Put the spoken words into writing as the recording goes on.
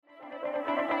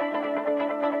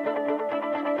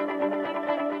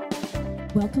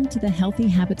Welcome to the Healthy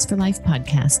Habits for Life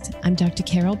podcast. I'm Dr.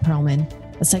 Carol Perlman,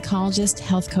 a psychologist,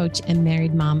 health coach, and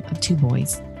married mom of 2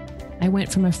 boys. I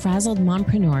went from a frazzled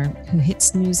mompreneur who hit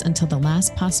snooze until the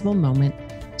last possible moment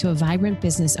to a vibrant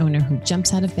business owner who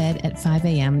jumps out of bed at 5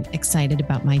 a.m. excited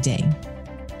about my day.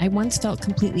 I once felt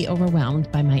completely overwhelmed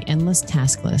by my endless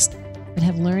task list, but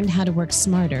have learned how to work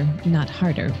smarter, not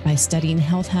harder, by studying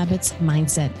health habits,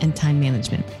 mindset, and time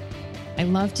management. I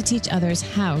love to teach others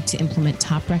how to implement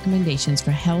top recommendations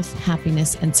for health,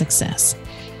 happiness, and success.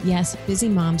 Yes, busy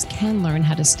moms can learn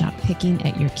how to stop picking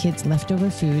at your kids'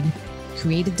 leftover food,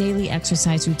 create a daily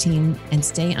exercise routine, and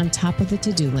stay on top of the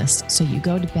to-do list so you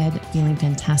go to bed feeling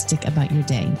fantastic about your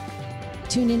day.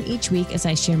 Tune in each week as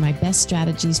I share my best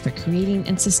strategies for creating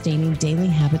and sustaining daily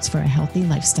habits for a healthy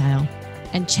lifestyle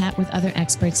and chat with other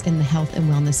experts in the health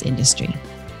and wellness industry.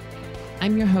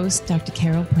 I'm your host, Dr.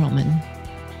 Carol Perlman.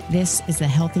 This is the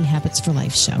Healthy Habits for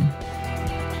Life show.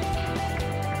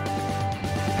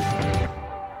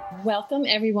 Welcome,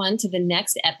 everyone, to the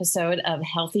next episode of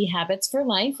Healthy Habits for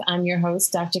Life. I'm your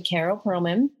host, Dr. Carol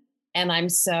Perlman, and I'm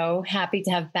so happy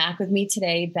to have back with me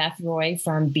today Beth Roy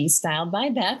from Be Styled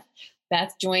by Beth.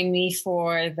 Beth joined me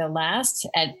for the last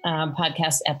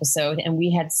podcast episode, and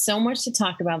we had so much to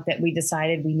talk about that we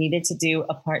decided we needed to do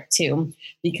a part 2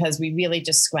 because we really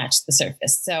just scratched the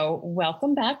surface. So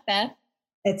welcome back, Beth.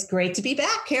 It's great to be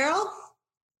back, Carol.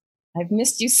 I've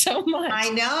missed you so much.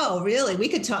 I know, really. We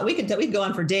could go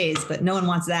on for days, but no one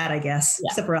wants that, I guess,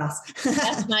 except for us.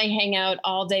 Beth and I hang out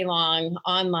all day long,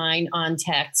 online, on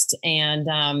text,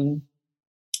 and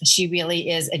she really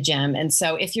is a gem. And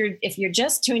so if you're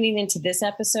just tuning into this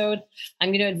episode, I'm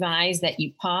going to advise that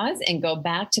you pause and go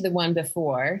back to the one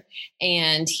before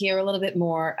and hear a little bit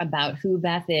more about who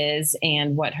Beth is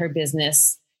and what her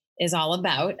business is all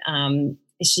about.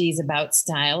 She's about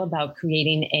style, about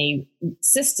creating a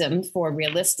system for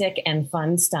realistic and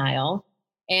fun style.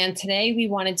 And today we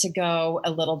wanted to go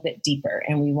a little bit deeper,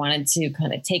 and we wanted to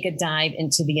kind of take a dive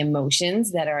into the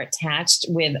emotions that are attached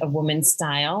with a woman's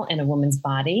style and a woman's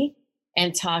body,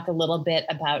 and talk a little bit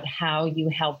about how you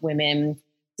help women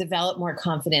develop more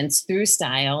confidence through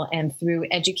style and through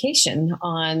education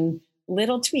on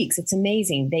little tweaks. It's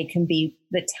amazing. They can be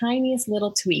the tiniest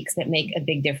little tweaks that make a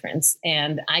big difference.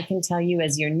 And I can tell you,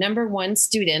 as your number one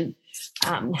student,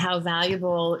 how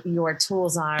valuable your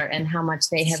tools are and how much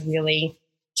they have really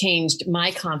changed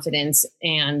my confidence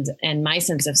and my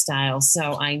sense of style.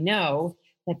 So I know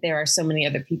that there are so many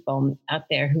other people out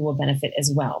there who will benefit as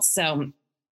well. So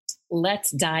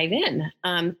let's dive in.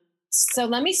 So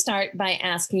let me start by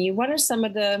asking you, what are some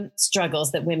of the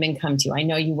struggles that women come to? I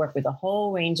know you work with a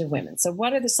whole range of women. So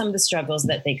what are some of the struggles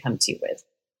that they come to you with?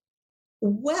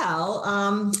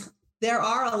 Well, there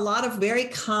are a lot of very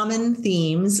common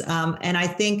themes, and I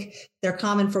think they're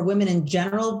common for women in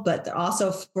general, but also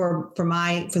for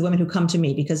the women who come to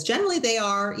me, because generally they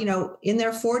are, in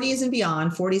their 40s and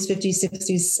beyond, 40s, 50s,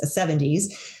 60s,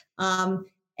 70s.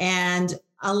 And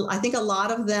I think a lot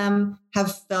of them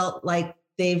have felt like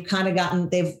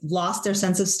they've lost their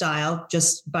sense of style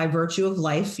just by virtue of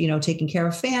life, taking care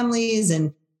of families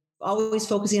and always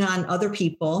focusing on other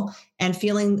people and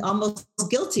feeling almost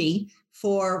guilty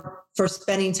for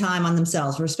spending time on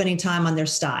themselves, for spending time on their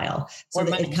style. So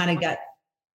that it kind of got,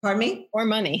 pardon me? Or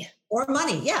money.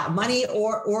 Yeah. Money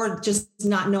or just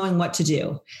not knowing what to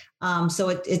do. So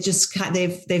it just kind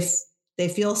of, they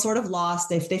feel sort of lost.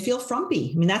 They feel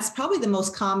frumpy. I mean, that's probably the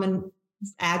most common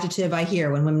adjective I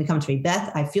hear when women come to me.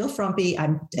 Beth, I feel frumpy.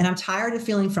 I'm tired of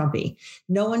feeling frumpy.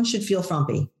 No one should feel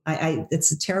frumpy.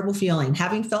 It's a terrible feeling.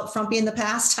 Having felt frumpy in the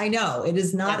past, I know it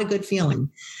is not a good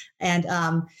feeling. And,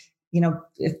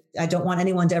 if I don't want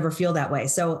anyone to ever feel that way.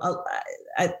 So,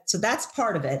 so that's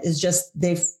part of it, is just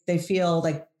they feel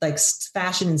like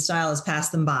fashion and style has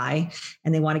passed them by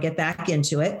and they want to get back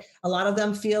into it. A lot of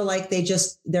them feel like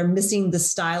they're missing the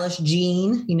stylish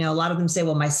gene. A lot of them say,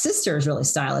 well, my sister is really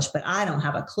stylish, but I don't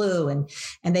have a clue.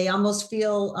 And they almost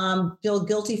feel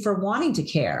guilty for wanting to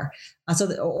care.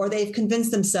 Or they've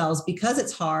convinced themselves, because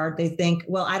it's hard, they think,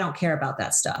 well, I don't care about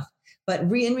that stuff. But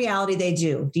in reality, they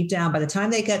do. Deep down, by the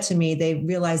time they get to me, they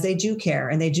realize they do care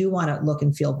and they do want to look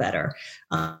and feel better.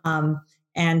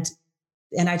 And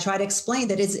I try to explain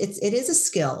that it is a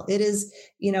skill. It is,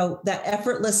 that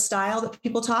effortless style that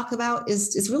people talk about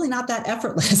is really not that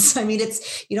effortless. I mean,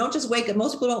 you don't just wake up.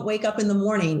 Most people don't wake up in the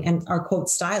morning and are, quote,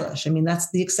 stylish. I mean,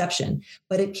 that's the exception,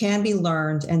 but it can be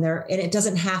learned, and it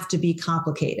doesn't have to be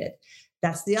complicated.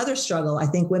 That's the other struggle. I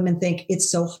think women think it's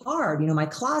so hard. My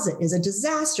closet is a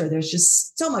disaster. There's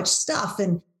just so much stuff.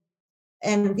 And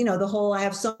and the whole I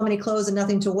have so many clothes and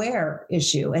nothing to wear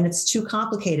issue, and it's too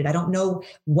complicated. I don't know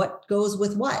what goes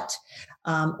with what,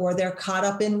 or they're caught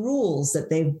up in rules that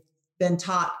they've been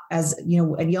taught as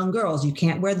young girls. You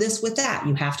can't wear this with that.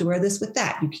 You have to wear this with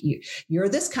that. You're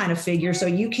this kind of figure, so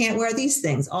you can't wear these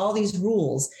things. All these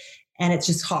rules, and it's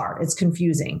just hard. It's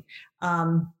confusing.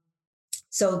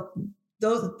 So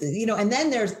those, and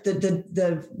then there's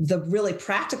the really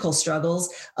practical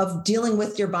struggles of dealing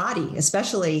with your body,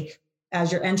 especially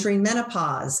as you're entering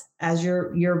menopause, as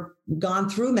you're gone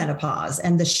through menopause,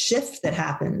 and the shift that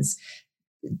happens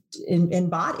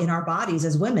in our bodies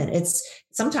as women. It's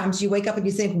sometimes you wake up and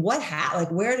you think,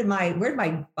 where did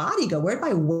my body go? Where did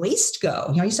my waist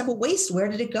go? You used to have a waist. Where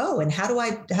did it go? And how do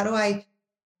I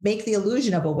make the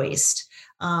illusion of a waist?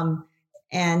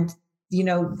 And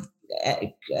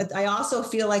I also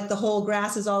feel like the whole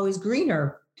grass is always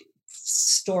greener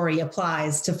story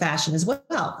applies to fashion as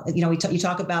well. You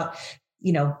talk about,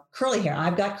 curly hair.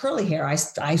 I've got curly hair. I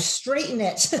straighten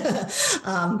it,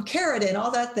 keratin,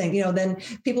 all that thing. Then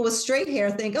people with straight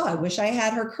hair think, oh, I wish I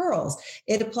had her curls.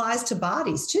 It applies to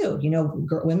bodies too.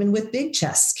 Women with big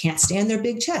chests can't stand their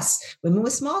big chests. Women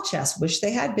with small chests wish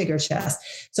they had bigger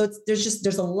chests. So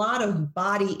there's a lot of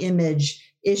body image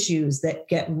issues that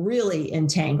get really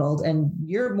entangled, and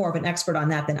you're more of an expert on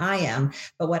that than I am.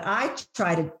 But what I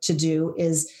try to do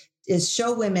is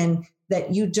show women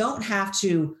that you don't have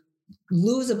to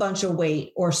lose a bunch of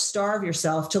weight or starve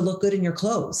yourself to look good in your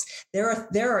clothes. There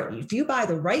are if you buy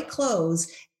the right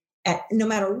clothes, no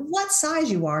matter what size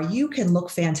you are, you can look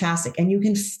fantastic, and you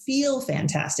can feel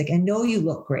fantastic and know you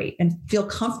look great and feel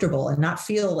comfortable and not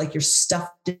feel like you're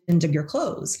stuffed into your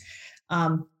clothes.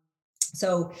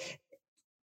 So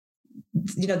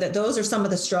that those are some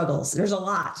of the struggles. There's a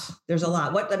lot.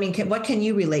 What can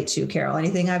you relate to, Carol?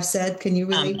 Anything I've said? Can you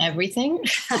relate? Everything.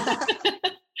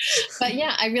 But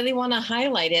yeah, I really want to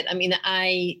highlight it. I mean,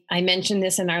 I mentioned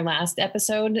this in our last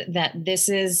episode, that this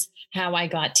is how I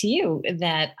got to you,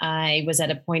 that I was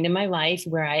at a point in my life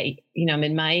where I'm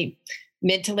in my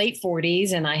mid to late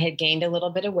 40s, and I had gained a little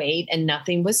bit of weight and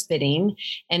nothing was fitting.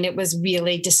 And it was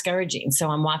really discouraging. So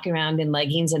I'm walking around in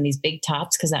leggings and these big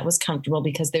tops because that was comfortable,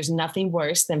 because there's nothing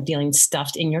worse than feeling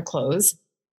stuffed in your clothes.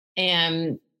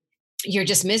 And you're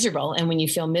just miserable. And when you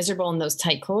feel miserable in those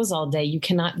tight clothes all day, you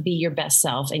cannot be your best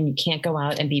self, and you can't go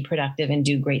out and be productive and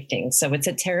do great things. So it's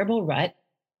a terrible rut.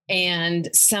 And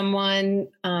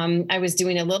I was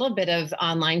doing a little bit of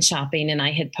online shopping, and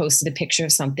I had posted a picture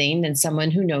of something, and someone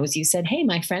who knows you said, hey,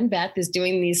 my friend Beth is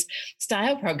doing these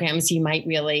style programs. You might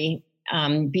really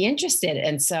be interested.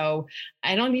 And so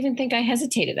I don't even think I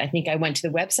hesitated. I think I went to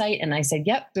the website and I said,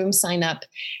 yep, boom, sign up.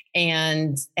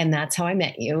 And that's how I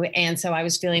met you. And so I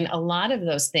was feeling a lot of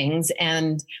those things,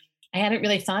 and I hadn't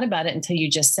really thought about it until you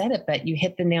just said it, but you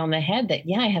hit the nail on the head that,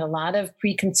 yeah, I had a lot of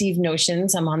preconceived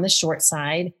notions. I'm on the short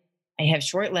side. I have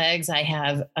short legs.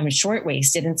 I'm short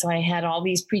waisted. And so I had all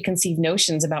these preconceived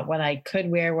notions about what I could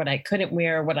wear, what I couldn't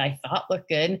wear, what I thought looked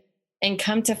good. And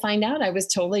come to find out, I was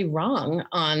totally wrong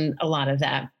on a lot of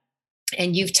that.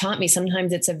 And you've taught me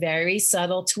sometimes it's a very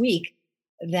subtle tweak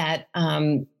that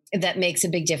makes a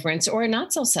big difference, or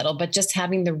not so subtle, but just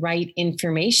having the right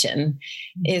information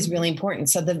is really important.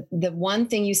 So the one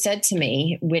thing you said to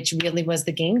me, which really was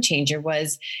the game changer,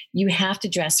 was you have to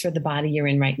dress for the body you're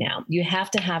in right now. You have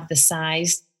to have the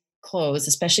size clothes,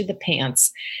 especially the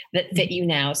pants, that fit you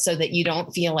now, so that you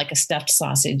don't feel like a stuffed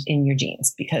sausage in your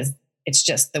jeans, because it's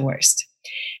just the worst.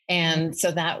 And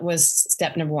so that was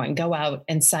step number one. Go out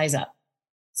and size up.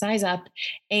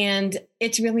 And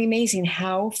it's really amazing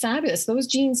how fabulous those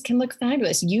jeans can look.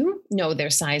 Fabulous. They're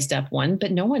sized up one,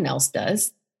 but no one else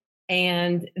does.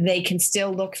 And they can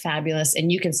still look fabulous,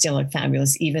 and you can still look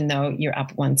fabulous even though you're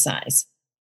up one size.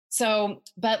 So,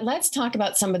 but let's talk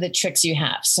about some of the tricks you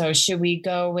have. So should we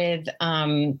go with,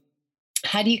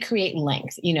 how do you create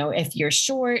length? If you're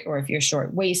short or if you're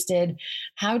short waisted,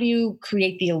 how do you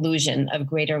create the illusion of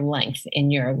greater length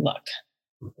in your look?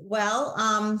 Well,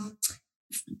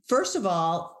 first of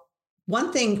all,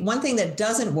 one thing that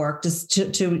doesn't work, just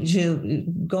to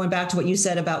going back to what you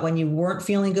said about when you weren't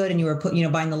feeling good and you were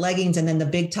buying the leggings and then the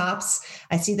big tops.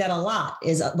 I see that a lot.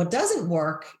 Is what doesn't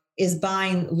work is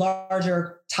buying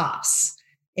larger tops.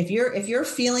 If you're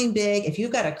feeling big, if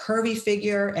you've got a curvy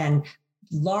figure and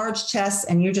large chests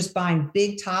and you're just buying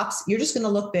big tops, you're just going to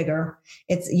look bigger.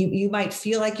 It's you might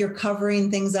feel like you're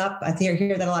covering things up. I think I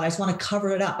hear that a lot. I just want to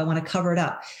cover it up. I want to cover it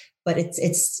up. But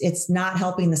it's not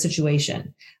helping the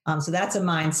situation. So that's a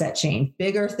mindset change.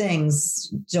 Bigger things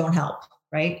don't help.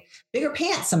 right? Bigger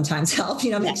pants sometimes help,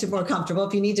 makes you more comfortable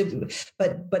if you need to,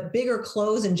 but bigger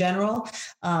clothes in general,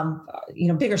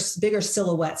 bigger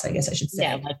silhouettes, I guess I should say.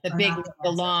 Yeah, like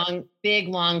the long,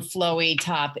 flowy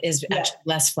top is actually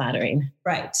less flattering.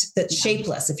 Right. That's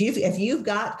shapeless. If you've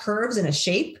got curves in a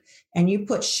shape and you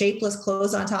put shapeless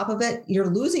clothes on top of it, you're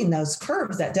losing those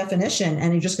curves, that definition,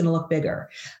 and you're just going to look bigger.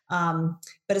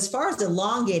 But as far as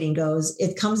elongating goes,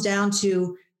 it comes down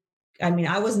to,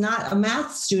 I was not a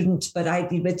math student, but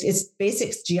it's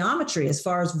basic geometry as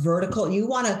far as vertical. You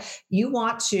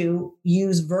want to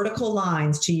use vertical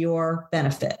lines to your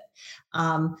benefit.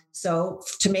 So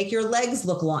to make your legs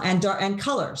look long, and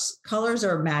colors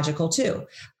are magical too.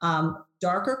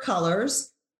 Darker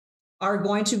colors are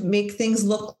going to make things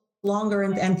look longer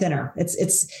and thinner.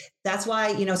 That's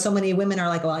why, so many women are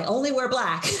like, well, I only wear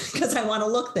black because I want to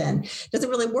look thin. It doesn't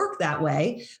really work that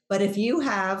way. But if you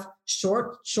have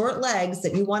short legs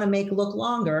that you want to make look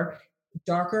longer,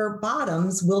 darker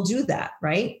bottoms will do that,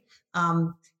 right?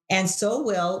 And so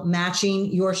will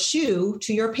matching your shoe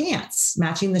to your pants,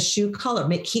 matching the shoe color,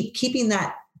 keeping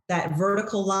that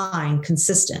vertical line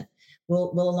consistent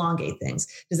will elongate things.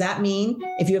 Does that mean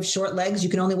if you have short legs, you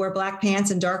can only wear black pants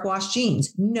and dark wash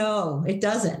jeans? No, it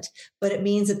doesn't. But it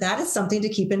means that is something to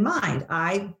keep in mind.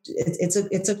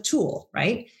 It's a tool,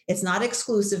 right? It's not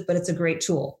exclusive, but it's a great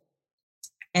tool.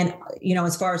 And,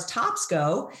 as far as tops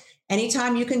go,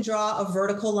 anytime you can draw a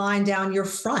vertical line down your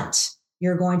front,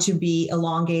 you're going to be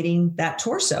elongating that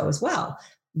torso as well.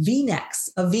 V-necks,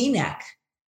 a V-neck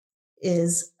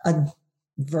is a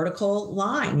vertical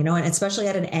line, and especially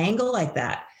at an angle like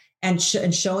that, and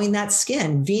showing that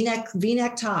skin.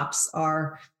 V-neck tops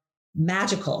are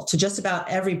magical to just about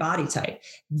every body type.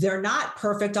 They're not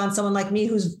perfect on someone like me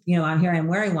who's, I'm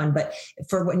wearing one, but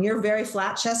for when you're very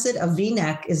flat chested, a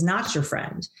V-neck is not your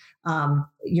friend.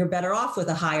 You're better off with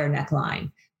a higher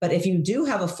neckline. But if you do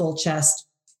have a full chest,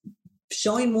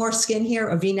 showing more skin here,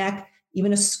 a V-neck,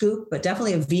 even a scoop, but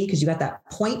definitely a V, because you got that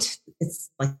point.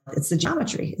 It's the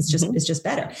geometry. It's just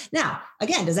better. Now,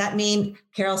 again, does that mean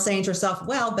Carol's saying to herself,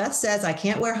 well, Beth says I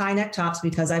can't wear high neck tops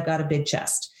because I've got a big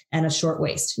chest and a short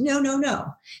waist?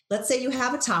 No. Let's say you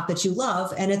have a top that you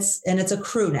love and it's a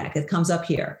crew neck. It comes up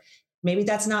here. Maybe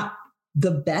that's not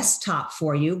the best top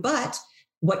for you, but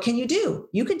what can you do?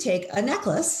 You can take a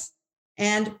necklace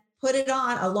and put it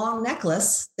on, a long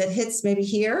necklace that hits maybe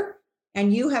here,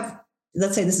 and you have,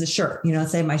 let's say this is a shirt,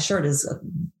 let's say my shirt is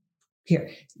here.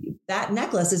 That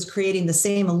necklace is creating the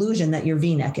same illusion that your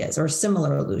V-neck is, or a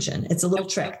similar illusion. It's a little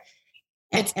trick.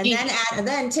 And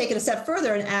then take it a step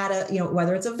further and add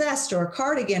whether it's a vest or a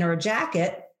cardigan or a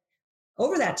jacket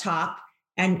over that top.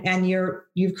 And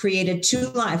you've created two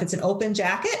lines. If it's an open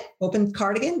jacket, open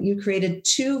cardigan, you created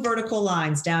two vertical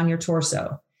lines down your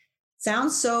torso.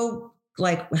 Sounds so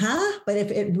like, but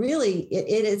if it really,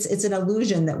 it's an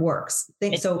illusion that works.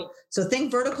 So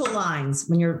think vertical lines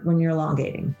when you're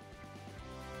elongating.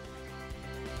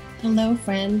 Hello,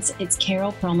 friends. It's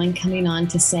Carol Perlman coming on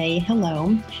to say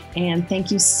hello, and thank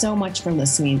you so much for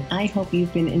listening. I hope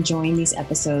you've been enjoying these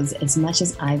episodes as much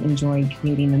as I've enjoyed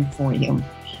creating them for you.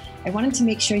 I wanted to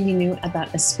make sure you knew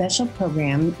about a special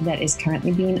program that is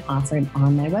currently being offered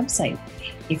on my website.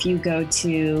 If you go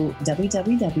to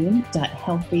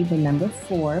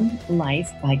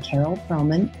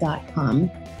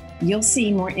www.healthy4life.carolperlman.com, you'll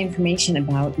see more information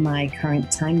about my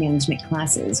current time management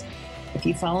classes. If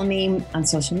you follow me on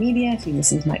social media, if you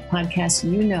listen to my podcast,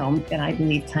 you know that I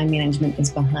believe time management is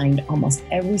behind almost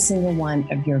every single one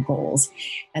of your goals.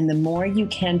 And the more you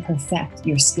can perfect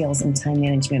your skills in time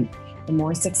management, the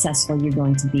more successful you're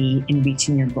going to be in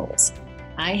reaching your goals.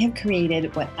 I have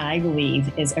created what I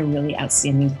believe is a really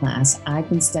outstanding class. I've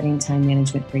been studying time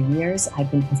management for years.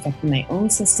 I've been perfecting my own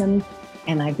system,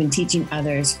 and I've been teaching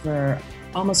others for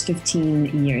almost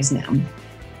 15 years now.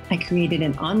 I created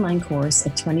an online course, a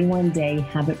 21-day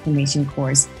habit formation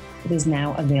course that is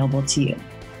now available to you.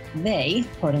 They,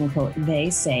 quote unquote, they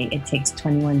say it takes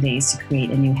 21 days to create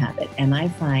a new habit, and I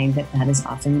find that is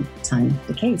oftentimes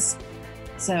the case.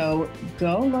 So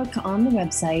go look on the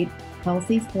website,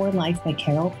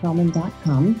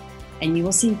 healthy4life.carolperlman.com, and you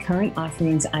will see current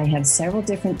offerings. I have several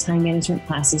different time management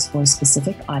classes for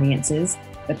specific audiences,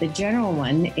 but the general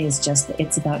one is just the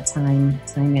It's About Time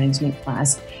management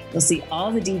class. You'll see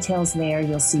all the details there.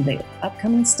 You'll see the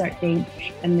upcoming start date,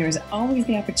 and there's always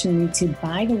the opportunity to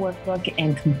buy the workbook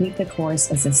and complete the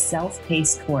course as a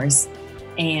self-paced course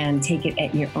and take it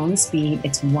at your own speed.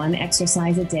 It's one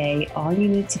exercise a day. All you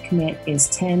need to commit is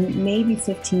 10, maybe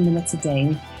 15 minutes a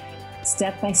day.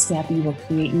 Step by step, you will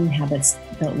create new habits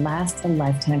that last a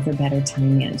lifetime for better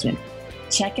time management.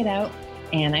 Check it out,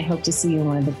 and I hope to see you in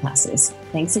one of the classes.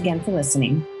 Thanks again for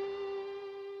listening.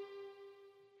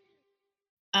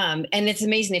 And it's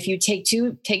amazing. If you take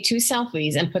two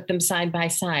selfies and put them side by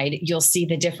side, you'll see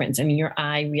the difference. I mean, your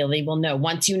eye really will know.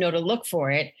 Once you know to look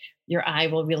for it, your eye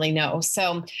will really know.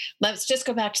 So let's just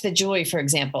go back to the jewelry, for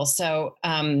example. So,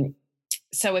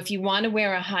 so if you want to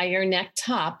wear a higher neck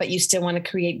top, but you still want to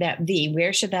create that V,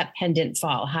 where should that pendant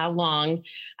fall? How long?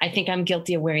 I think I'm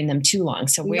guilty of wearing them too long.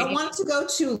 So you don't want it to go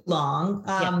too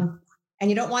long. And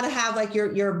you don't want to have like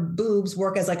your boobs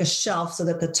work as like a shelf so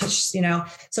that the touch,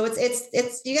 so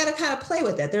it's, you got to kind of play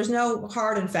with it. There's no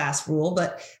hard and fast rule,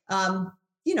 but,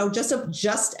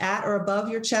 just at or above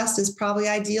your chest is probably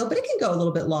ideal, but it can go a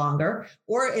little bit longer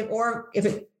or if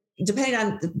it, depending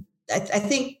on, I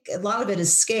think a lot of it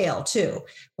is scale too.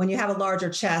 When you have a larger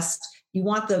chest, you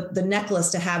want the necklace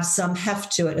to have some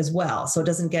heft to it as well. So it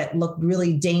doesn't look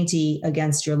really dainty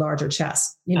against your larger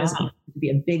chest. It doesn't be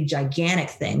a big, gigantic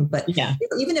thing, but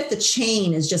even if the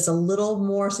chain is just a little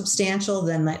more substantial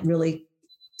than that really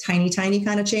tiny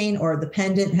kind of chain, or the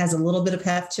pendant has a little bit of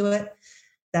heft to it,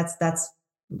 that's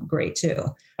great too.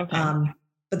 Okay.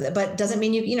 But doesn't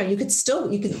mean you can still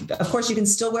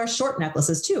wear short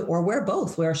necklaces too, or wear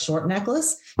both. Wear a short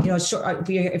necklace, if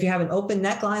you have an open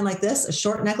neckline like this, a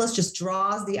short necklace just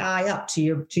draws the eye up to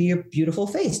your beautiful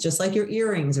face, just like your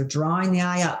earrings are drawing the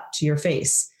eye up to your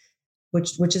face,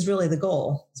 which is really the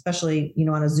goal, especially,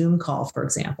 on a Zoom call, for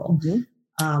example.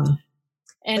 Mm-hmm.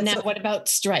 And now what about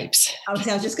stripes? I was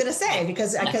just going to say,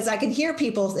 because I can hear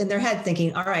people in their head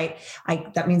thinking, all right,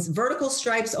 that means vertical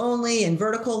stripes only and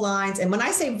vertical lines. And when I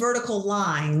say vertical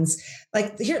lines,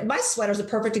 like here, my sweater is a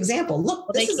perfect example.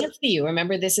 Look, they can't see you.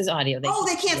 Remember, this is audio.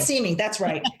 They can't see me. That's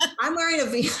right. I'm wearing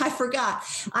I forgot.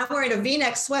 I'm wearing a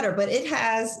V-neck sweater, but it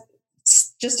has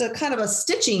just a kind of a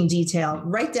stitching detail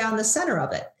right down the center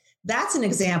of it. That's an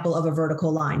example of a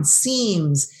vertical line.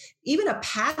 Seams, even a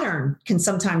pattern can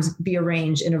sometimes be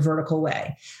arranged in a vertical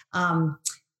way.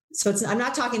 So I'm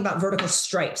not talking about vertical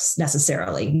stripes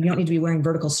necessarily. You don't need to be wearing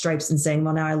vertical stripes and saying,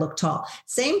 well, now I look tall.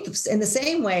 In the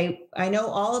same way, I know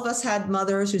all of us had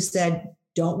mothers who said,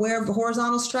 don't wear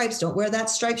horizontal stripes. Don't wear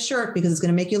that striped shirt because it's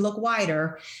going to make you look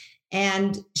wider.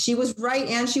 And she was right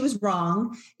and she was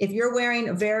wrong. If you're wearing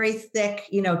a very thick,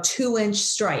 2-inch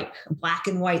stripe, black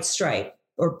and white stripe,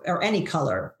 or any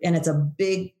color, and it's a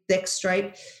big, thick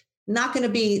stripe, not going to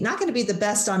be the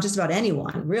best on just about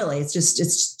anyone, really. It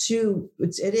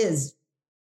is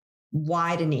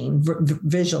widening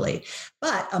visually.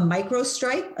 But a micro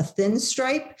stripe, a thin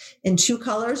stripe in 2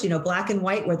 colors, black and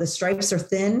white, where the stripes are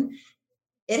thin,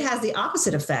 it has the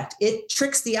opposite effect. It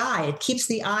tricks the eye. It keeps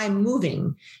the eye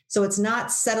moving. So it's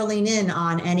not settling in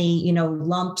on any,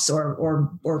 lumps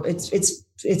or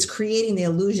it's creating the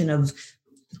illusion of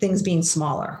things being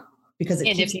smaller, because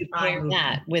if you pair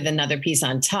that with another piece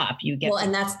on top, you get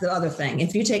and that's the other thing.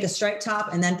 If you take a striped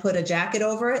top and then put a jacket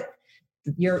over it,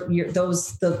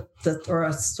 or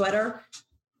a sweater,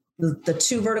 the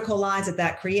 2 vertical lines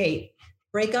that create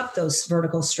break up those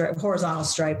horizontal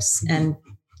stripes and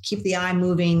keep the eye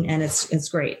moving, and it's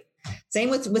great. Same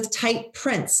with tight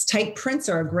prints. Tight prints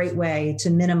are a great way to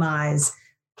minimize,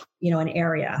 an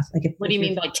area. Like what do you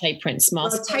mean by tight print? Small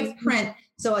tight print.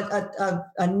 So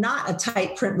not a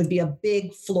tight print would be a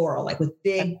big floral, like with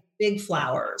big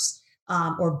flowers,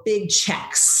 or big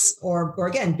checks, or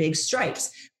again, big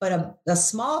stripes. But a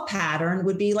small pattern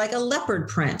would be like a leopard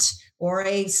print, or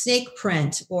a snake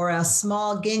print, or a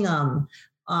small gingham,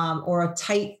 or a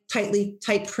tight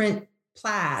print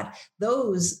plaid.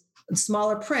 Those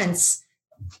smaller prints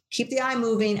keep the eye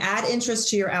moving, add interest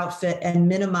to your outfit, and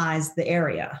minimize the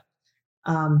area.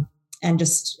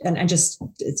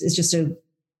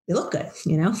 They look good,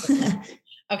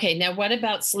 Okay. Now what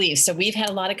about sleeves? So we've had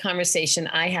a lot of conversation.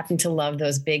 I happen to love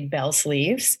those big bell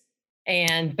sleeves,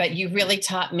 but you really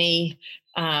taught me,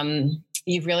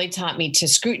 to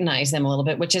scrutinize them a little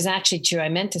bit, which is actually true. I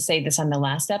meant to say this on the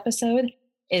last episode,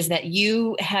 is that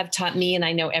you have taught me, and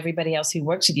I know everybody else who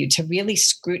works with you, to really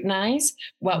scrutinize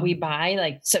what we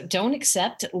buy. So don't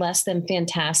accept less than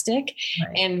fantastic,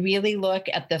 right, and really look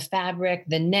at the fabric,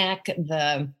 the neck,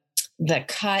 the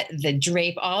cut, the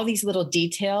drape, all these little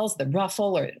details, the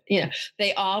ruffle, or,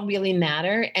 they all really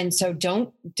matter. And so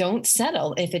don't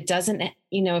settle if it doesn't,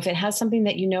 if it has something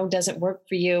that, doesn't work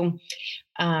for you,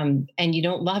 and you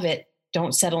don't love it,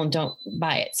 don't settle and don't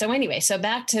buy it. So anyway,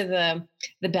 back to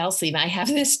the bell sleeve. I have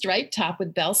this striped top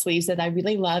with bell sleeves that I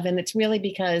really love. And it's really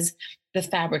because the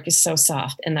fabric is so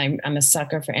soft, and I'm a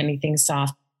sucker for anything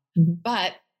soft. Mm-hmm.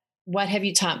 But what have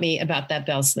you taught me about that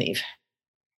bell sleeve?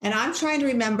 And I'm trying to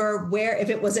remember if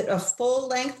it was a full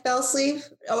length bell sleeve.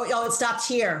 Oh, it stopped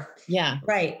here. Yeah.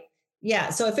 Right.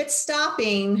 Yeah. So if it's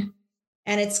stopping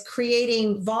and it's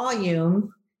creating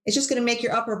volume, it's just going to make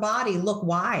your upper body look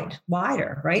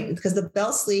wider, right? Because the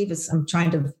bell sleeve is, I'm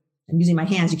using my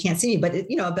hands, you can't see me, but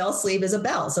a bell sleeve is a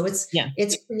bell. So it's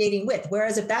creating width.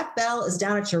 Whereas if that bell is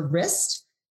down at your wrist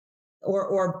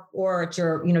or at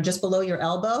your, just below your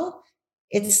elbow,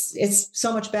 it's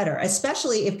so much better,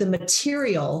 especially if the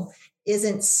material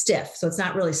isn't stiff. So it's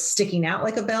not really sticking out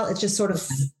like a bell. It's just sort of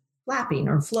flapping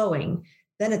or flowing.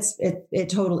 Then it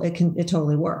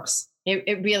totally works.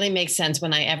 It really makes sense.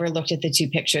 When I ever looked at the two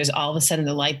pictures, all of a sudden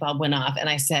the light bulb went off and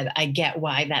I said, I get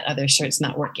why that other shirt's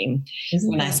not working.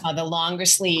 When I saw the longer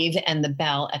sleeve and the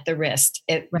bell at the wrist,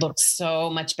 it looks so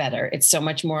much better. It's so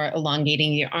much more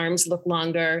elongating. Your arms look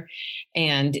longer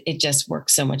and it just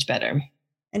works so much better.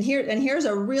 And here's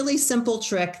a really simple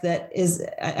trick that is,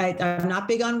 I'm not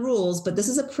big on rules, but this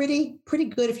is a pretty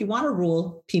good, if you want to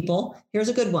rule people, here's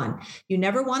a good one. You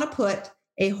never want to put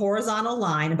a horizontal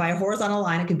line. And by a horizontal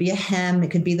line, it could be a hem. It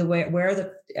could be a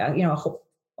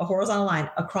horizontal line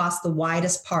across the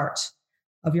widest part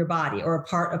of your body, or a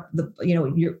part of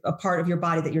a part of your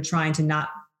body that you're trying to not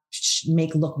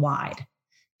make look wide.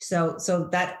 So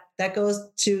that goes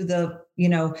to the,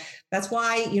 that's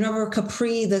why,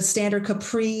 capri, the standard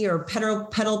capri or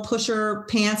pedal pusher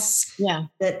pants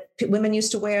that women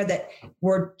used to wear, that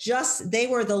were they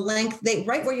were the length,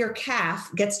 right where your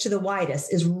calf gets to the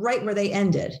widest is right where they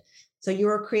ended. So you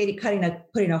were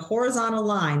putting a horizontal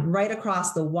line right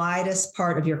across the widest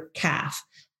part of your calf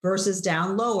versus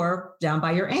down lower, down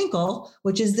by your ankle,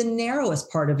 which is the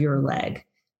narrowest part of your leg,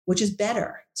 which is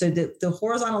better. So the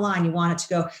horizontal line, you want it to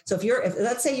go. So if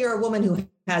let's say you're a woman who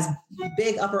has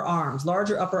big upper arms,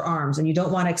 larger upper arms, and you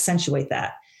don't want to accentuate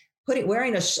that,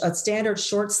 wearing a standard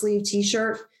short sleeve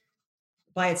t-shirt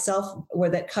by itself, where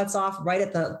that cuts off right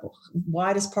at the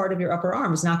widest part of your upper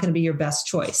arm, is not going to be your best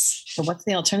choice. So what's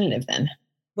the alternative then?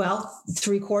 Well,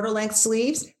 3/4 length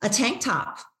sleeves, a tank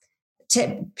top.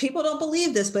 People don't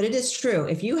believe this, but it is true.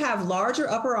 If you have larger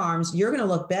upper arms, you're going to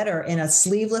look better in a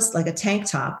sleeveless, like a tank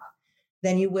top,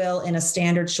 than you will in a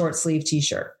standard short sleeve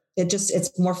t-shirt.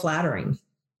 It's more flattering.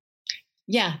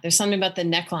 Yeah. There's something about the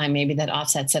neckline maybe that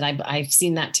offsets it. I've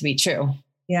seen that to be true.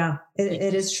 Yeah,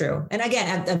 it is true. And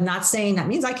again, I'm not saying that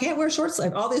means I can't wear short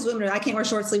sleeve. All these women, I can't wear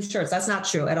short sleeve shirts. That's not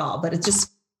true at all. But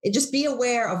just be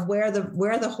aware of where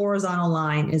the horizontal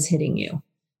line is hitting you.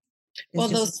 Well,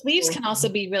 those sleeves can also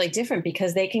be really different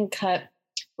because they can cut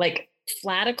like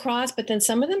flat across, but then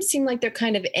some of them seem like they're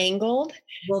kind of angled,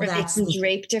 or they can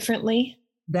drape differently.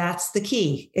 That's the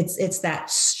key. It's that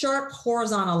sharp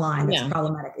horizontal line that's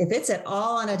problematic. If it's at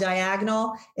all on a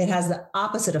diagonal, it has the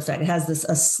opposite effect. It has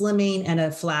a slimming and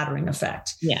a flattering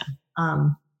effect. Yeah.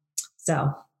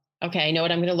 Okay, I know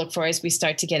what I'm going to look for as we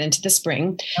start to get into the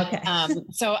spring. Okay.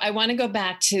 So I want to go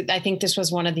back to, I think this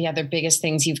was one of the other biggest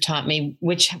things you've taught me,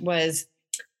 which was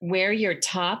where your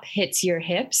top hits your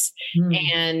hips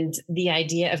and the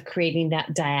idea of creating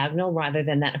that diagonal rather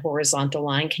than that horizontal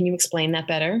line. Can you explain that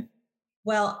better?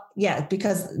 Well, yeah,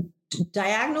 because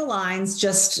diagonal lines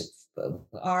just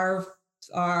are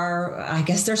I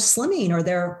guess they're slimming,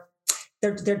 or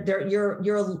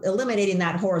you're eliminating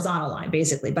that horizontal line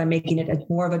basically by making it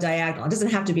more of a diagonal. It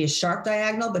doesn't have to be a sharp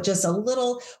diagonal, but just a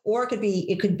little, or it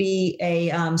could be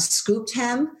a scooped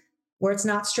hem where it's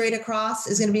not straight across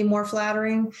is going to be more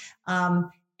flattering.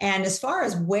 And as far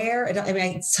as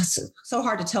it's so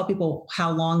hard to tell people how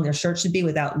long their shirt should be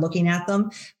without looking at them.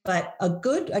 But a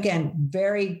good, again,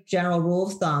 very general rule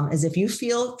of thumb is if you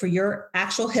feel for your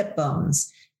actual hip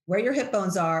bones, where your hip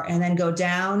bones are, and then go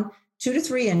down 2 to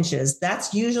 3 inches,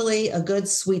 that's usually a good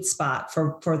sweet spot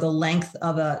for the length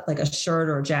of a shirt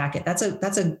or a jacket. That's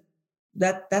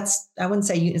I wouldn't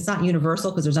say it's not universal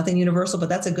because there's nothing universal, but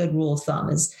that's a good rule of thumb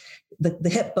is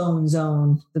the hip bone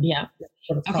zone.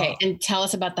 Okay. And tell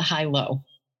us about the high-low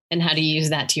and how to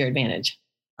use that to your advantage.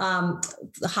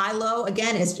 The high-low,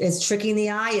 again, is tricking the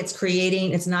eye.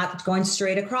 It's not going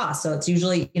straight across. So it's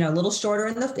usually, a little shorter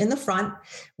in the front,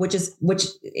 which is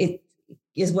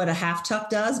what a half tuck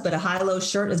does, but a high-low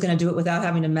shirt is going to do it without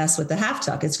having to mess with the half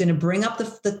tuck. It's going to bring up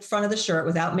the front of the shirt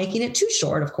without making it too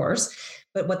short, of course.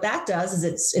 But what that does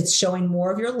is it's showing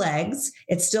more of your legs.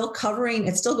 It's still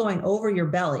going over your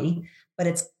belly, but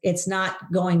it's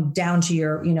not going down to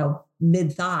your,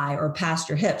 mid thigh or past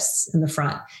your hips in the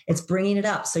front. It's bringing it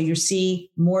up. So you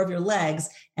see more of your legs,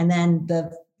 and then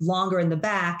the longer in the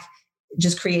back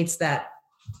just creates that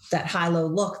high-low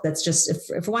look. That's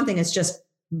just, for one thing, it's just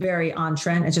very on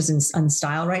trend. It's just in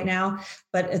style right now,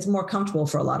 but it's more comfortable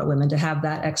for a lot of women to have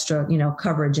that extra,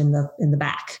 coverage in the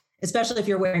back, especially if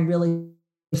you're wearing really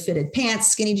fitted pants,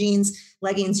 skinny jeans,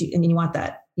 leggings, and you want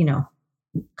that,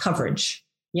 coverage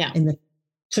in the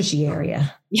tushy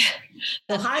area. Yeah.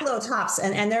 So high-low tops,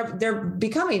 and they're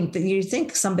becoming. You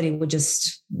think somebody would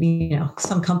just,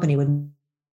 some company would.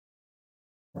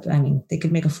 I mean, they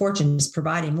could make a fortune just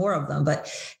providing more of them,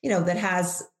 but that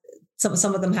has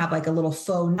some of them have like a little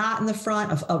faux knot in the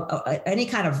front of any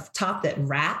kind of top that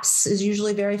wraps is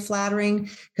usually very flattering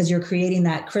because you're creating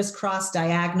that crisscross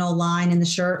diagonal line in the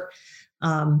shirt.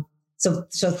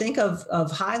 So think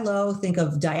of high-low, think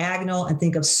of diagonal, and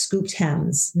think of scooped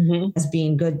hems as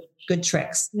being good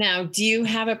tricks. Now, do you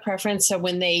have a preference? So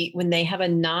when they have a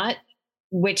knot,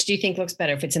 which do you think looks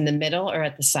better, if it's in the middle or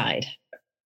at the side,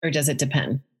 or does it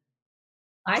depend?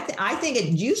 I think it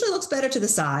usually looks better to the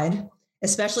side,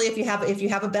 especially if you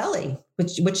have a belly,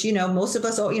 which most of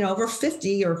us, over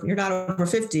 50, or you're not over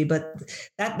 50, but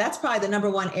that's probably the number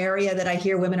one area that I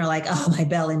hear women are like, oh, my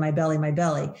belly, my belly, my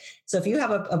belly. So if you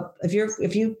have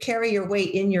if you carry your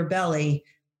weight in your belly,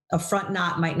 a front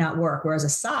knot might not work, whereas a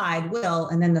side will,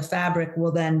 and then the fabric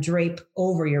will then drape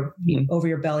over your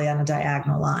belly on a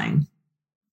diagonal line.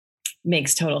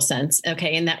 Makes total sense.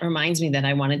 Okay. And that reminds me that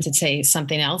I wanted to say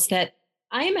something else that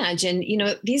I imagine,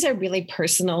 these are really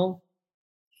personal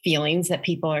feelings that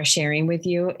people are sharing with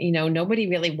you. Nobody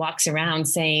really walks around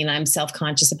saying, I'm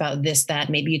self-conscious about this, that.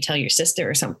 Maybe you tell your sister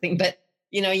or something, but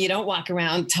you don't walk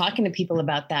around talking to people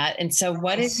about that. And so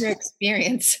what is your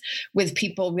experience with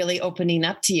people really opening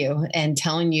up to you and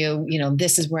telling you,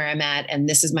 this is where I'm at, and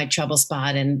this is my trouble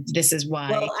spot, and this is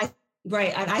why? Well,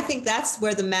 right. And I think that's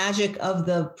where the magic of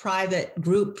the private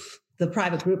group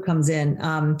comes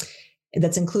in.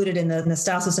 That's included in the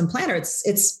Style System Planner.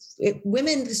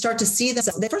 Women start to see this.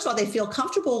 First of all, they feel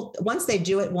comfortable once they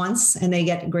do it once and they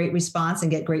get great response and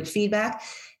get great feedback.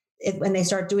 When they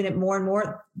start doing it more and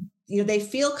more, they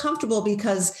feel comfortable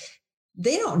because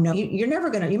they don't know. You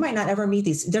might not ever meet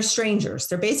these. They're strangers.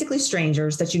 They're basically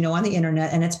strangers that on the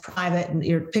internet, and it's private, and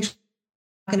your picture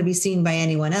not going to be seen by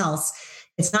anyone else.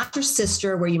 It's not your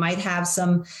sister where you might have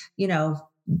some,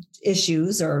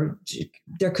 issues, or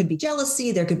there could be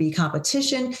jealousy, there could be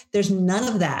competition. There's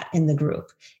none of that in the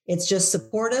group. It's just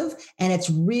supportive, and it's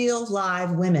real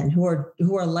live women who are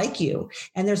like you.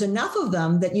 And there's enough of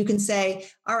them that you can say,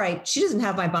 all right, she doesn't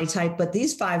have my body type, but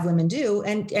these 5 women do.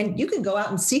 And you can go out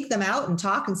and seek them out and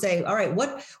talk and say, all right,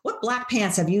 what black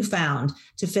pants have you found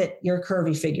to fit your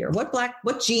curvy figure?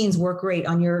 What jeans work great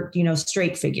on your,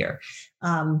 straight figure?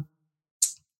 And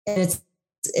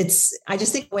I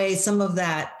just think away some of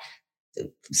that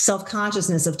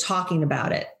self-consciousness of talking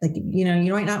about it. Like,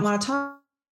 you might not want to talk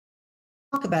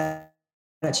about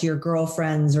it to your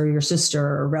girlfriends or your sister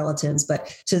or relatives,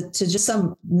 but to just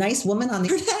some nice woman on the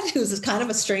internet who's kind of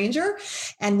a stranger,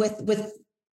 and with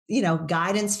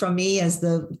guidance from me as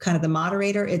the kind of the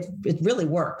moderator, it really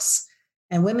works.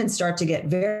 And women start to get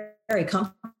very, very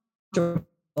comfortable.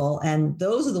 And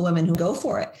those are the women who go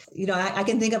for it. I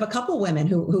can think of a couple women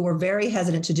who were very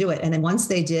hesitant to do it. And then once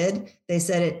they did, they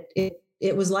said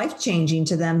it was life-changing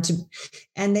to them,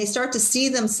 and they start to see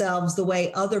themselves the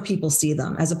way other people see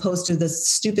them, as opposed to the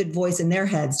stupid voice in their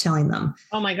heads telling them,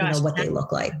 oh my gosh, what they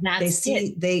look like.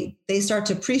 They start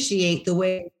to appreciate the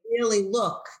way they really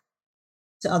look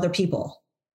to other people,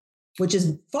 which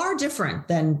is far different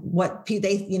than what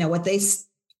they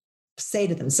say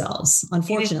to themselves,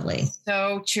 unfortunately.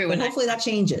 So true. But hopefully that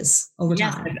changes over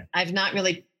time. I've not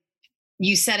really,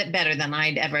 you said it better than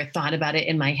I'd ever thought about it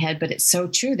in my head, but it's so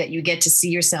true that you get to see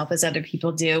yourself as other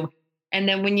people do. And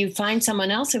then when you find someone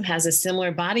else who has a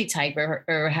similar body type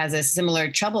or has a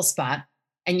similar trouble spot,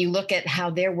 and you look at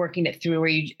how they're working it through, or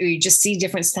you just see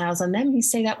different styles on them, you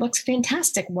say, that looks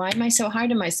fantastic. Why am I so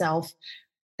hard on myself?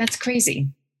 That's crazy.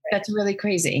 That's really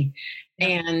crazy.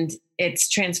 Yeah. And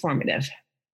it's transformative.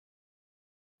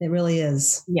 It really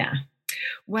is. Yeah.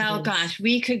 Well, gosh,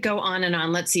 we could go on and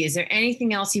on. Let's see. Is there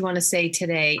anything else you want to say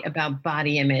today about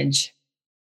body image?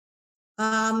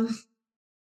 I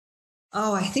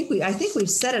think we've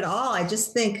said it all. I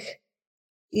just think,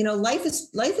 life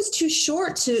is too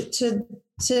short to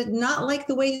not like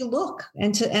the way you look,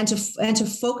 and to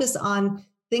focus on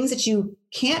things that you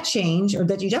can't change, or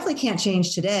that you definitely can't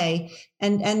change today,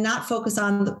 and not focus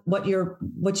on what you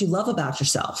love about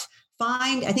yourself.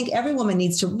 I think every woman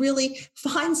needs to really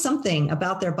find something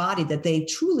about their body that they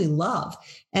truly love,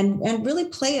 and really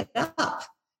play it up.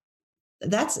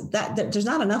 There's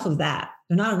not enough of that.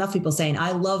 There's not enough people saying,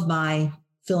 I love my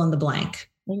fill in the blank.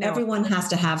 Everyone has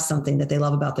to have something that they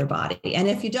love about their body. And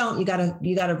if you don't, you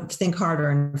gotta think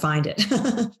harder and find it.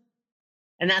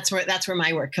 And that's where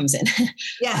my work comes in.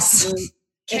 Yes.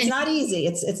 It's not easy.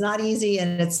 It's not easy.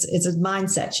 And it's a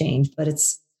mindset change, but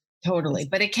it's, totally.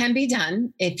 But it can be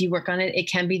done. If you work on it, it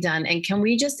can be done. And can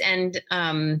we just end,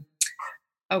 oh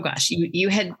gosh, you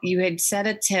had said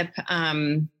a tip,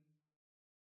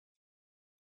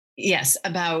 yes,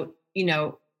 about,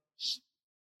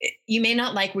 you may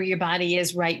not like where your body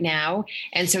is right now.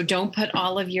 And so don't put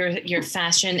all of your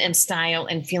fashion and style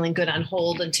and feeling good on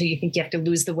hold until you think you have to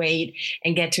lose the weight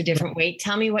and get to a different weight.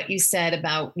 Tell me what you said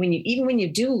about even when you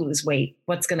do lose weight,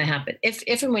 what's going to happen?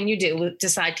 If and when you do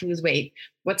decide to lose weight,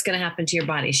 what's going to happen to your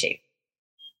body shape?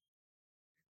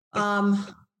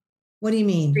 What do you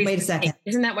mean? Wait a second.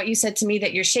 Isn't that what you said to me,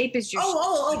 that your shape is your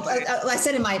I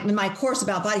said in my course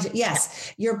about body shape.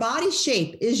 Yes. Your body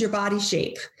shape is your body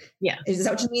shape. Yeah. Is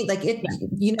that what you mean? Like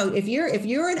if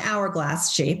you're an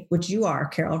hourglass shape, which you are,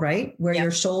 Carol, right? Where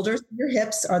your shoulders, your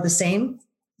hips are the same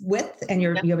width and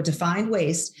you have a defined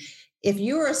waist. If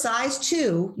you were a size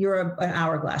 2, you're an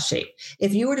hourglass shape.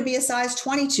 If you were to be a size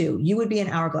 22, you would be an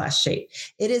hourglass shape.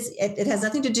 It has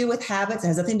nothing to do with habits. It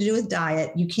has nothing to do with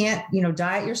diet. You can't,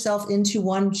 diet yourself into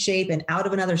one shape and out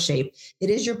of another shape. It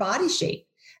is your body shape.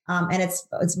 And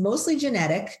it's mostly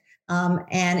genetic.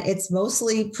 And it's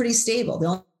mostly pretty stable.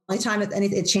 The only time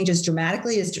it changes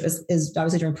dramatically is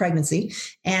obviously during pregnancy,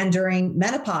 and during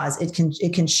menopause, it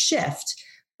can shift.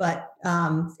 But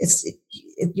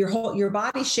your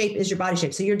body shape is your body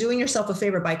shape. So you're doing yourself a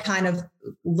favor by kind of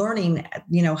learning,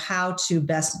 how to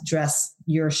best dress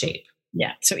your shape.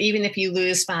 Yeah. So even if you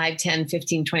lose 5, 10,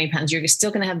 15, 20 pounds, you're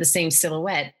still going to have the same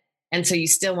silhouette. And so you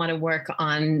still want to work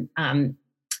on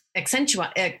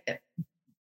accentuate.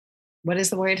 What is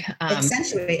the word?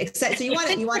 Accentuate. So you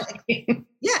want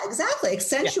yeah, exactly.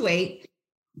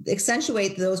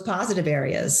 Accentuate those positive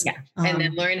areas. Yeah. And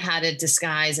then learn how to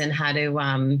disguise and how to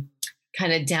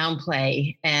kind of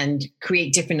downplay and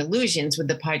create different illusions with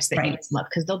the parts that you love,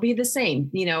 because they'll be the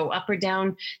same, up or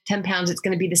down 10 pounds, it's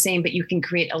going to be the same, but you can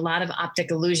create a lot of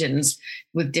optic illusions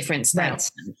with different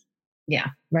styles. Right. Yeah.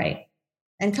 Right.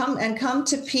 And come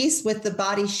to peace with the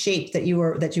body shape that you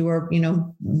were,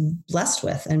 blessed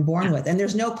with and born with. And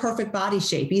there's no perfect body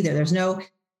shape either. There's no,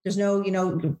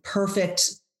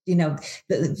 perfect,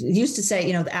 used to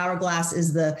say, the hourglass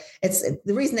is the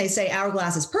reason they say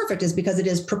hourglass is perfect is because it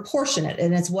is proportionate.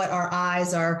 And it's what our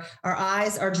eyes are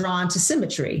drawn to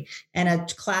symmetry, and a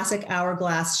classic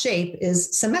hourglass shape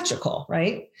is symmetrical.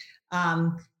 Right.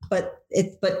 But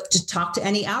to talk to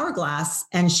any hourglass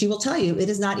and she will tell you it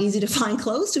is not easy to find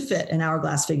clothes to fit an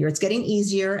hourglass figure. It's getting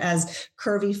easier as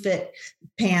curvy fit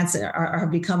pants are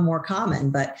become more common.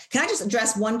 But can I just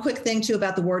address one quick thing too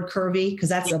about the word curvy? Because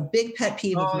that's a big pet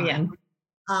peeve of mine.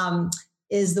 Yeah.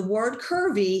 Is the word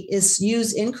curvy is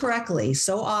used incorrectly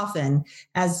so often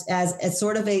as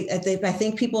sort of I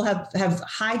think people have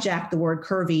hijacked the word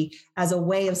curvy as a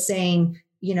way of saying,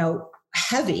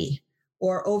 heavy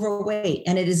or overweight.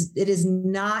 And it is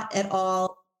not at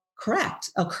all correct.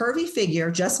 A curvy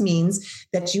figure just means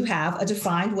that you have a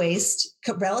defined waist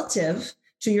relative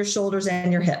to your shoulders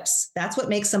and your hips. That's what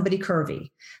makes somebody curvy.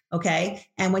 Okay.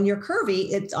 And when you're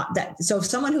curvy, so if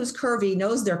someone who's curvy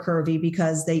knows they're curvy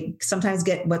because they sometimes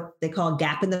get what they call a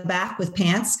gap in the back with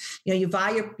pants. You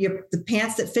buy the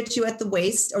pants that fit you at the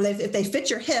waist, or if they fit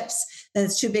your hips, then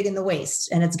it's too big in the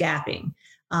waist and it's gapping.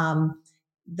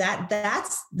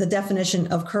 That's the definition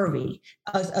of curvy.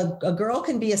 A girl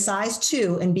can be a size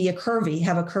 2 and be have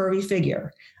a curvy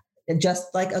figure, just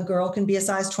like a girl can be a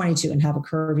size 22 and have a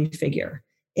curvy figure.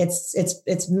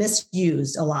 It's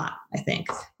misused a lot. I think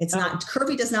it's not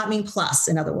curvy does not mean plus.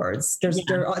 In other words,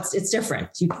 it's different.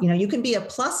 You can be a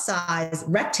plus size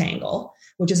rectangle,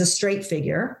 which is a straight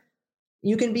figure.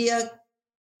 You can be a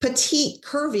petite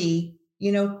curvy,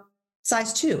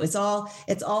 size 2. It's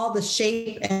all the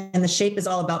shape, and the shape is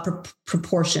all about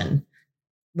proportion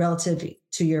relative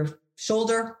to your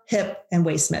shoulder, hip, and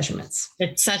waist measurements.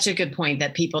 It's such a good point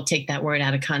that people take that word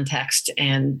out of context,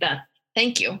 and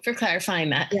thank you for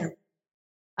clarifying that. Yeah.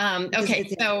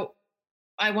 Okay. So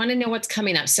I want to know what's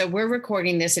coming up. So we're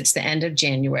recording this. It's the end of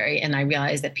January, and I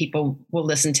realize that people will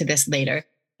listen to this later,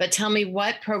 but tell me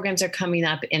what programs are coming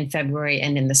up in February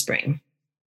and in the spring.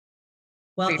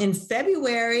 Well, in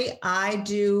February, I'm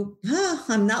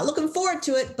not looking forward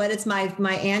to it, but it's my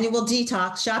annual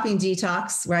shopping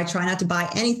detox, where I try not to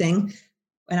buy anything.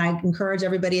 And I encourage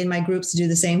everybody in my groups to do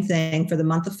the same thing for the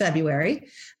month of February.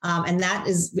 And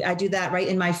I do that right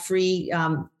in my free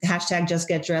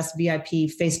 #JustGetDressed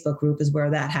VIP Facebook group is where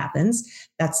that happens.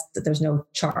 There's no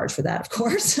charge for that, of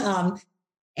course.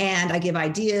 And I give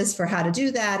ideas for how to do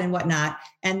that and whatnot.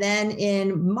 And then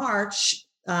in March,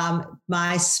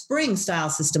 my spring style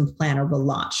system planner will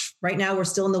launch. Right now we're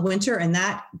still in the winter, and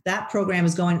that program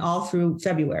is going all through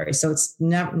February. So it's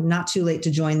not too late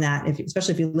to join that,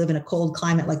 especially if you live in a cold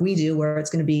climate like we do, where it's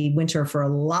going to be winter for a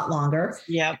lot longer.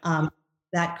 Yeah.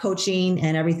 that coaching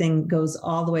and everything goes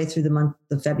all the way through the month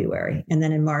of February. And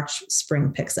then in March,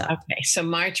 spring picks up. Okay. So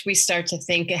March, we start to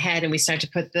think ahead and we start to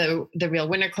put the real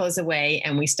winter clothes away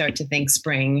and we start to think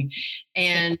spring.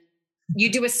 And you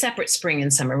do a separate spring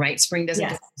and summer, right? Spring doesn't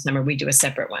do summer. We do a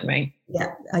separate one, right?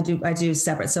 Yeah, I do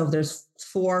separate. So there's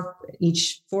 4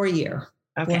 a year.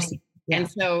 Okay. And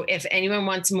so if anyone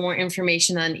wants more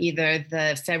information on either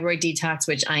the February detox,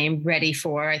 which I am ready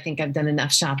for, I think I've done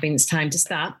enough shopping. It's time to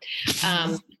stop.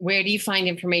 Where do you find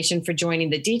information for joining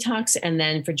the detox and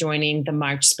then for joining the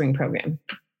March spring program?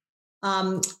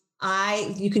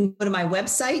 You can go to my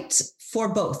website for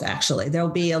both. Actually, there'll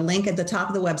be a link at the top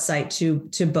of the website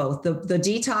to both. The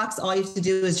detox, all you have to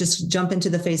do is just jump into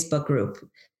the Facebook group.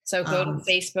 So go to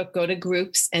Facebook, go to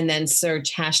groups, and then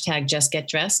search # Just Get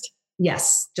Dressed.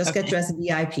 Yes, Just Get Dressed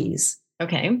VIPs.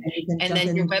 Okay. And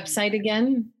then your website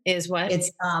again is what? It's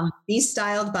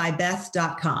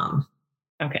bestyledbybeth.com.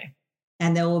 Okay.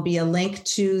 And there will be a link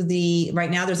to right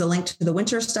now there's a link to the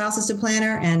winter style system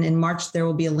planner. And in March, there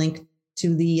will be a link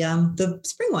to the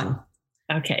spring one.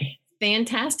 Okay.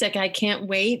 Fantastic. I can't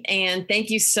wait. And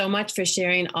thank you so much for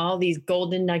sharing all these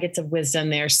golden nuggets of wisdom.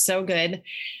 They're so good.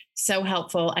 So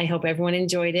helpful. I hope everyone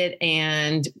enjoyed it.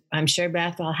 And I'm sure,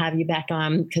 Beth, I'll have you back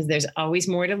on because there's always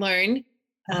more to learn.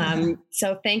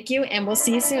 So thank you. And we'll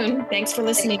see you soon. Thanks for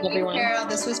listening, everyone. Carol,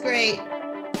 this was great.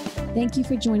 Thank you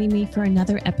for joining me for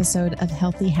another episode of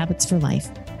Healthy Habits for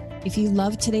Life. If you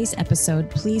loved today's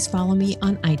episode, please follow me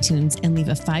on iTunes and leave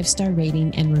a 5-star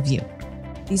rating and review.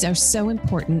 These are so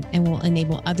important and will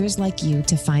enable others like you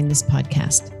to find this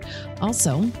podcast.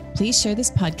 Also, please share this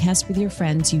podcast with your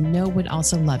friends you know would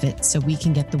also love it so we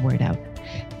can get the word out.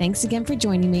 Thanks again for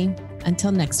joining me.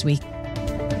 Until next week.